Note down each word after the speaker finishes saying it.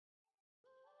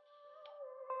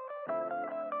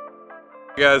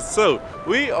Guys, so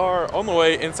we are on the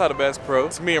way inside of Bass Pro.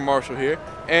 It's me and Marshall here,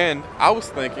 and I was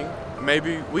thinking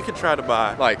maybe we could try to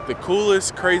buy like the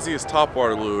coolest, craziest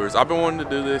topwater lures. I've been wanting to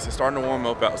do this. It's starting to warm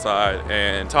up outside,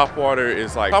 and topwater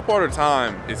is like, topwater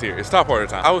time is here. It's topwater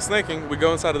time. I was thinking we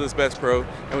go inside of this Bass Pro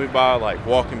and we buy like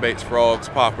walking baits, frogs,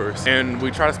 poppers, and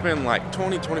we try to spend like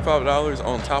 $20, $25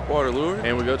 on topwater lure,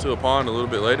 and we go to a pond a little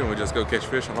bit later and we just go catch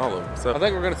fish on all of them. So I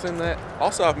think we're gonna send that.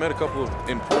 Also, I've met a couple of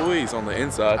employees on the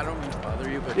inside. I don't mean to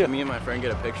bother you, but yeah. Can me and my friend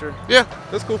get a picture? Yeah,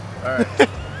 that's cool. All right.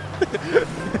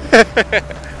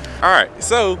 All right,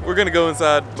 so we're gonna go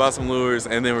inside, buy some lures,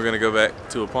 and then we're gonna go back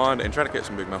to a pond and try to catch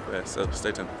some bigmouth bass, so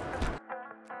stay tuned.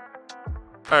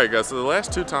 All right guys, so the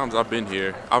last 2 times I've been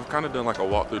here, I've kind of done like a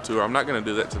walkthrough tour. I'm not gonna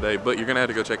do that today, but you're gonna have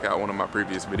to go check out one of my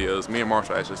previous videos. Me and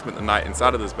Marshall actually spent the night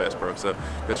inside of this Bass Pro, so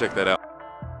go check that out.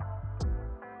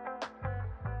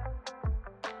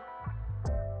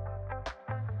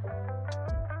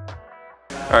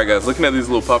 All right guys, looking at these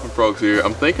little popping frogs here,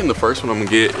 I'm thinking the first one I'm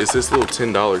gonna get is this little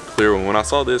 $10 clear one. When I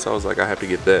saw this, I was like, I have to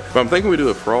get that. But I'm thinking we do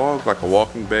a frog, like a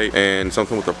walking bait, and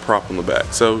something with a prop on the back.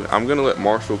 So I'm gonna let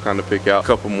Marshall kind of pick out a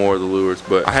couple more of the lures,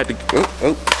 but I had to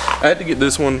get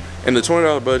this one, and the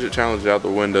 $20 budget challenge out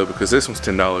the window because this one's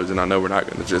 $10, and I know we're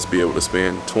not gonna just be able to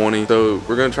spend 20. So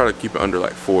we're gonna try to keep it under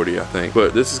like 40, I think.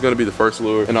 But this is gonna be the first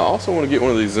lure, and I also wanna get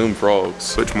one of these Zoom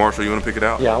frogs. Which, Marshall, you wanna pick it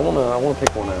out? Yeah, I wanna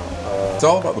pick one out. It's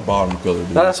all about the bottom color, dude.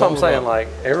 That's what I'm saying. Like,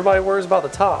 everybody worries about the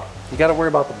top. You got to worry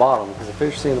about the bottom because the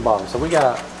fish are seeing the bottom. So we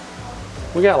got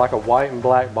like a white and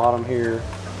black bottom here.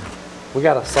 We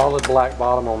got a solid black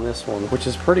bottom on this one, which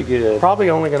is pretty good. Probably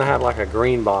only gonna have like a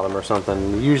green bottom or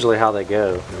something. Usually how they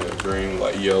go. Yeah, green,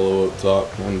 like yellow up top.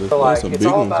 So like, it's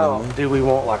all about, do we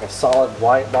want like a solid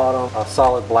white bottom, a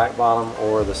solid black bottom,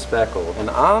 or the speckled? And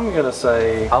I'm gonna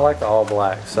say I like the all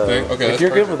black. So okay, if you're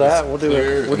good with that, we'll do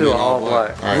it. We'll do an all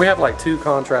black. Right. We have like 2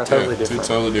 contrasts, totally different. 2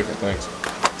 totally different things.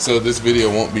 So this video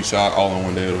won't be shot all in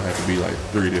one day. It'll have to be like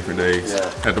 3 different days. Yeah.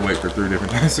 Have to wait for 3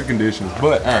 different types of conditions.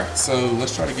 But all right, so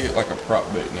let's try to get like a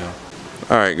prop bait now.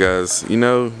 All right guys, you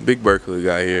know, Big Berkeley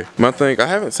guy here. My thing, I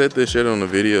haven't said this yet on the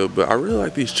video, but I really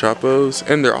like these Chopos,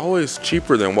 and they're always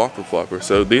cheaper than Whopper Flopper.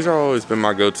 So these are always been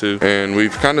my go-to, and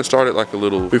we've kind of started like a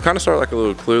little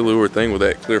clear lure thing with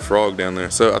that clear frog down there.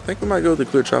 So I think we might go with the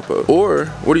clear Chopo. Or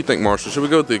what do you think, Marshall? Should we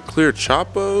go with the clear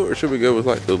Chopo, or should we go with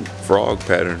like the frog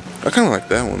pattern? I kind of like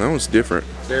that one. That one's different.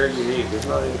 Very unique. There's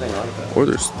not anything like that. Or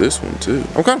there's this one too.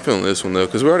 I'm kind of feeling this one though,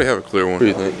 because we already have a clear one. What do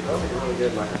you think? That would be really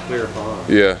good, like a clear pond.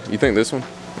 Yeah, you think this one?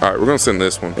 All right, we're gonna send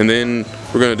this one. And then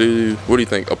we're gonna do, what do you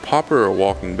think, a popper or a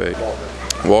walking bait?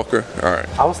 Walker. Walker, all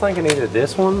right. I was thinking either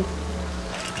this one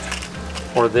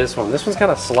or this one. This one's kind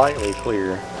of slightly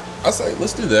clear. I say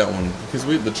let's do that one because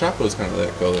the Chopo's kind of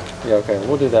that color. Yeah, okay,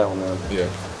 we'll do that one then. Yeah.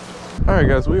 All right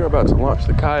guys, we are about to launch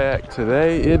the kayak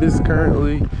today. It is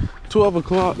currently 12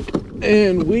 o'clock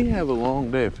and we have a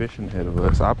long day of fishing ahead of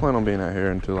us. I plan on being out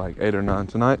here until like 8 or 9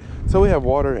 tonight. So we have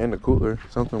water and a cooler,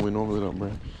 something we normally don't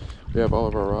bring. We have all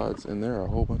of our rods, and there are a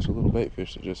whole bunch of little bait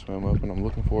fish that just swam up, and I'm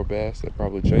looking for a bass that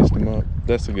probably chased them up.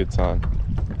 That's a good sign.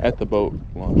 At the boat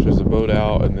launch, there's a boat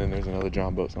out, and then there's another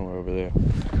John boat somewhere over there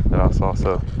that I saw.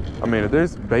 So, I mean, if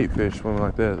there's bait fish swimming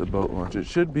like that at the boat launch, it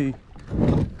should be,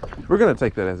 we're gonna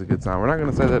take that as a good sign. We're not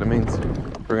gonna say that it means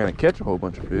we're gonna catch a whole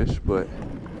bunch of fish, but,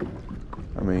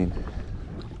 I mean,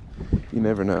 you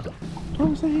never know.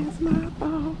 I'm saying it's my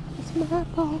fault, it's my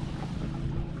fault.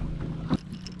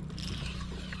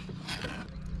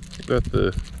 Got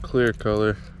the clear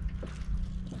color.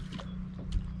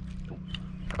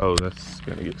 Oh, that's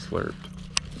gonna get slurped.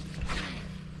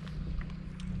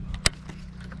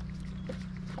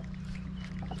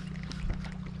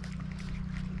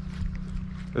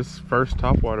 This is first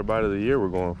topwater bite of the year we're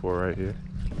going for right here.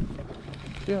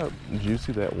 See how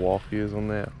juicy that walk is on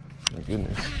that? My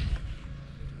goodness.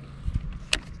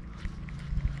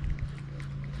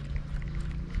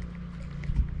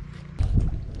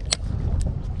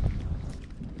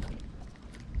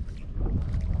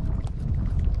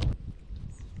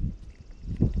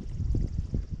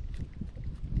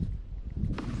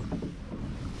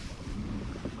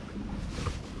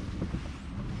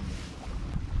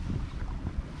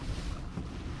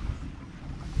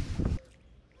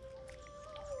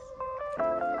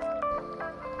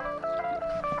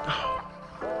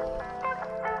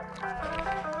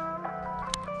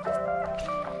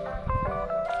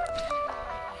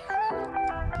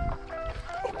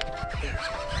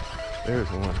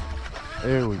 There's one.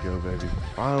 There we go, baby.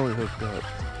 Finally hooked up.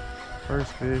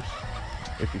 First fish,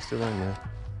 if he's still on there.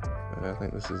 I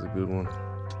think this is a good one.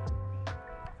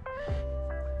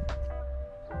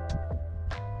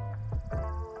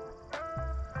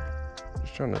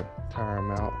 Just trying to tire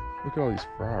him out. Look at all these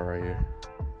fry right here.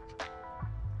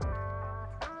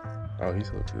 Oh, he's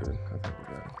hooked good. I think we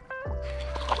got him.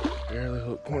 Barely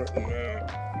hooked corner.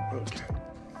 Okay.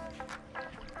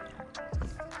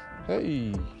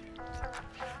 Hey.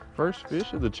 First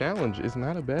fish of the challenge is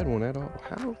not a bad one at all.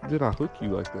 How did I hook you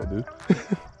like that, dude?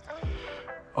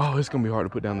 Oh, it's gonna be hard to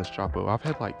put down this Chopo. I've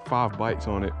had like 5 bites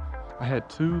on it. I had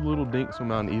 2 little dinks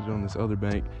swim out and eat it on this other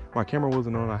bank. My camera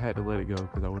wasn't on, I had to let it go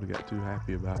because I would have got too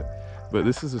happy about it. But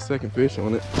this is the second fish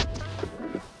on it.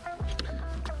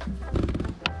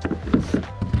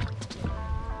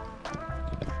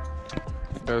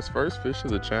 Guys, first fish of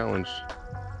the challenge.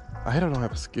 I don't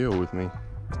have a scale with me,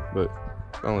 but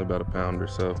it's only about a pounder,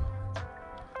 so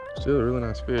still a really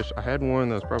nice fish. I had one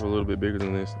that was probably a little bit bigger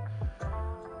than this.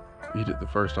 Eat it the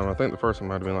first time. I think the first one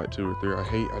might have been like 2 or 3. I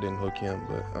didn't hook him,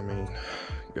 but I mean,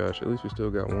 gosh, at least we still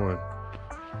got one.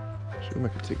 Should we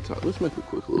make a TikTok? Let's make a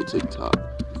quick little TikTok.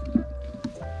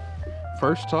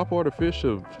 First topwater fish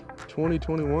of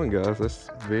 2021, guys. That's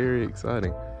very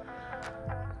exciting.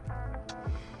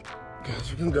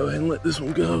 Guys, we're gonna go ahead and let this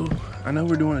one go. I know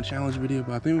we're doing a challenge video,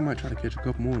 but I think we might try to catch a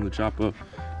couple more in the Chopo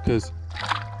because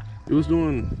it was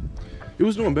doing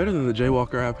better than the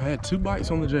Jaywalker. I've had 2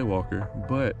 bites on the Jaywalker,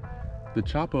 but the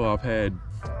Chopo I've had,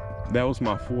 that was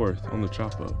my 4th on the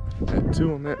Chopo. I had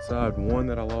 2 on that side, 1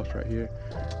 that I lost right here,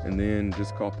 and then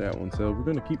just caught that one. So we're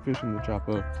gonna keep fishing the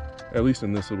Chopo, at least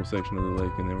in this little section of the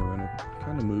lake, and then we're gonna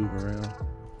kind of move around.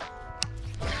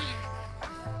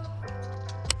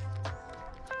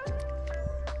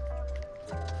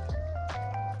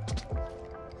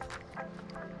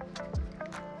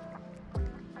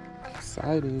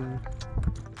 Exciting.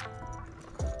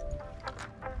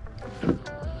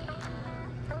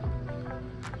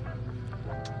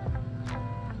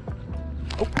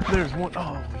 Oh, there's one.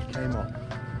 Oh, he came off.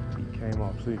 He came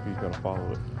off. See if he's gonna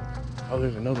follow it. Oh,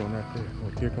 there's another one right there.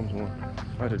 Look, here comes one.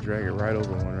 I had to drag it right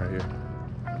over one right here.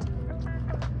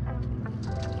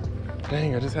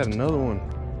 Dang, I just had another one.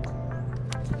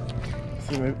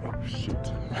 See, maybe. Oh,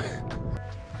 shoot.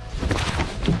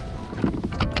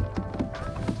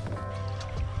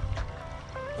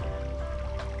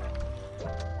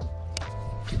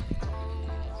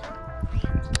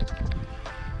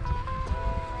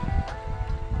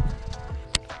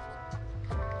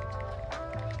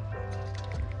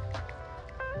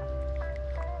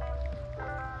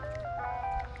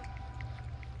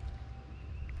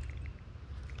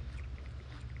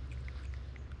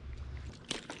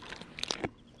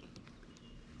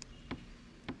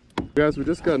 Guys, we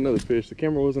just got another fish. The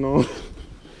camera wasn't on.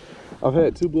 I've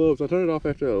had 2 blow-ups. I turned it off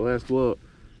after the last blow-up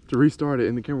to restart it,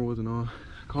 and the camera wasn't on. I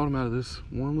caught him out of this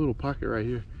one little pocket right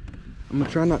here. I'm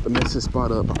gonna try not to mess this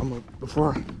spot up.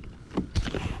 Before I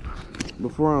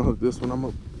unhook this one, I'm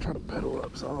gonna try to pedal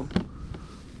up some.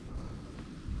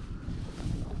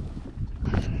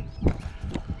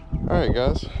 All right,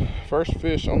 guys. First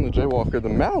fish on the Jaywalker. The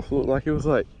mouth looked like it was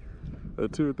like a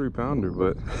 2 or 3 pounder,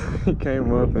 but he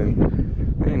came up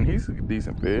and, man, he's a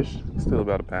decent fish. Still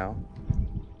about a pound.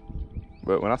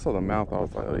 But when I saw the mouth, I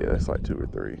was like, oh yeah, that's like 2 or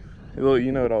 3.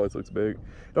 You know, it always looks big.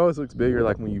 It always looks bigger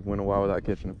like when you went a while without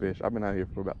catching a fish. I've been out here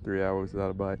for about 3 hours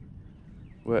without a bite.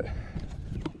 But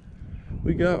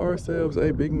we got ourselves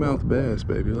a big mouth bass,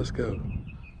 baby. Let's go.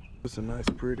 It's a nice,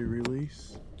 pretty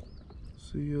release.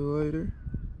 See you later.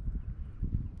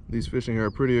 These fish in here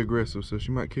are pretty aggressive, so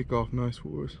she might kick off nice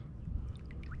for us.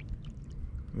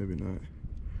 Maybe not.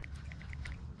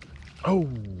 Oh,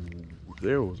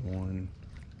 there was one.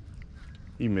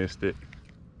 He missed it.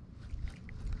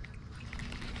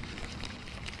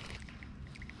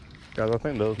 Guys, I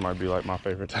think those might be like my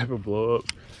favorite type of blow up.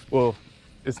 Well,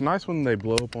 it's nice when they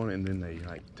blow up on it and then they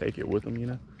like take it with them, you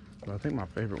know? But I think my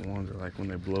favorite ones are like when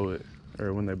they blow it,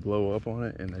 or when they blow up on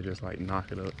it and they just like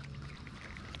knock it up.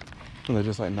 When they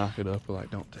just like knock it up or like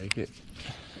don't take it.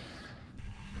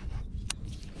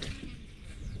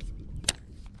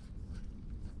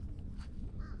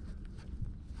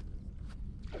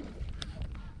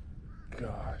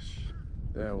 Gosh,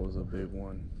 that was a big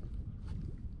one.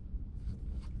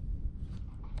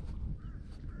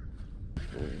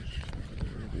 Fish. That was a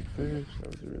really big fish. That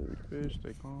was a really big fish.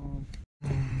 Stay calm.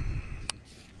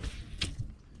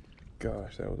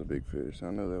 Gosh, that was a big fish.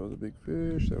 I know that was a big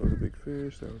fish. That was a big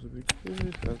fish. That was a big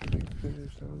fish. That was a big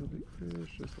fish. That was a big fish.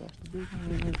 Just lost a big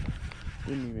one.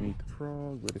 Didn't even eat the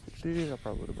frog, but if it did, I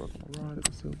probably would have broken my rod. It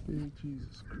was so big.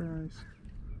 Jesus Christ.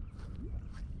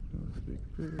 That was a big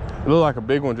fish. It looked like a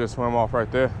big one just swam off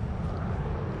right there.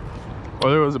 Or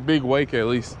there was a big wake at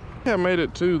least. I made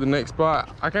it to the next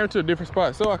spot. I came to a different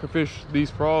spot so I could fish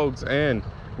these frogs, and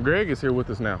Greg is here with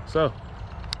us now. So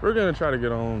we're gonna try to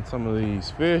get on some of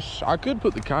these fish. I could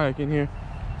put the kayak in here,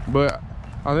 but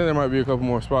I think there might be a couple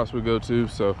more spots we go to,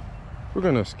 so we're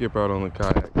gonna skip out on the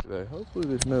kayak today. Hopefully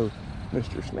there's no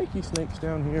Mr. Snaky Snakes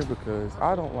down here, because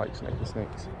I don't like snaky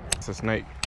snakes. It's a snake.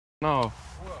 No.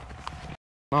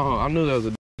 No, I knew there was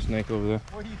a snake over there.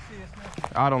 Where do you see a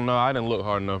snake? I don't know. I didn't look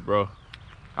hard enough, bro.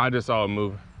 I just saw it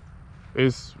moving.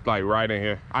 It's like right in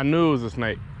here. I knew it was a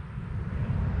snake.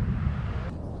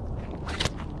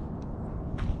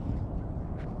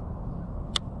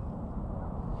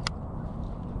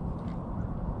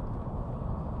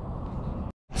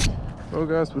 Well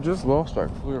guys, we just lost our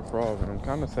clear frog, and I'm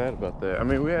kind of sad about that. I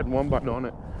mean, we had one bite on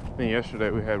it, and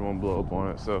yesterday we had one blow up on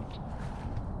it, so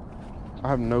I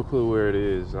have no clue where it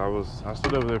is. I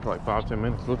stood over there for like 5-10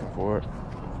 minutes looking for it,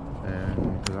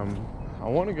 and because I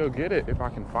want to go get it if I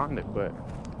can find it, but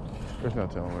there's no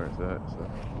telling where it's at.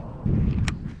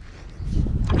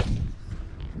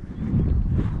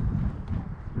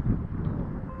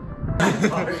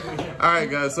 All right,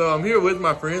 guys. So I'm here with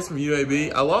my friends from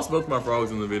UAB. I lost both my frogs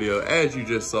in the video, as you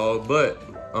just saw, but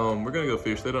we're gonna go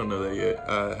fish. They don't know that yet.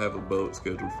 I have a boat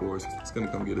scheduled for us. It's gonna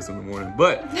come get us in the morning.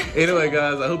 But anyway,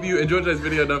 guys, I hope you enjoyed today's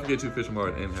video. Don't forget to fish them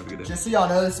hard and have a good day. Just so y'all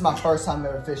know, this is my first time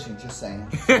ever fishing, just saying.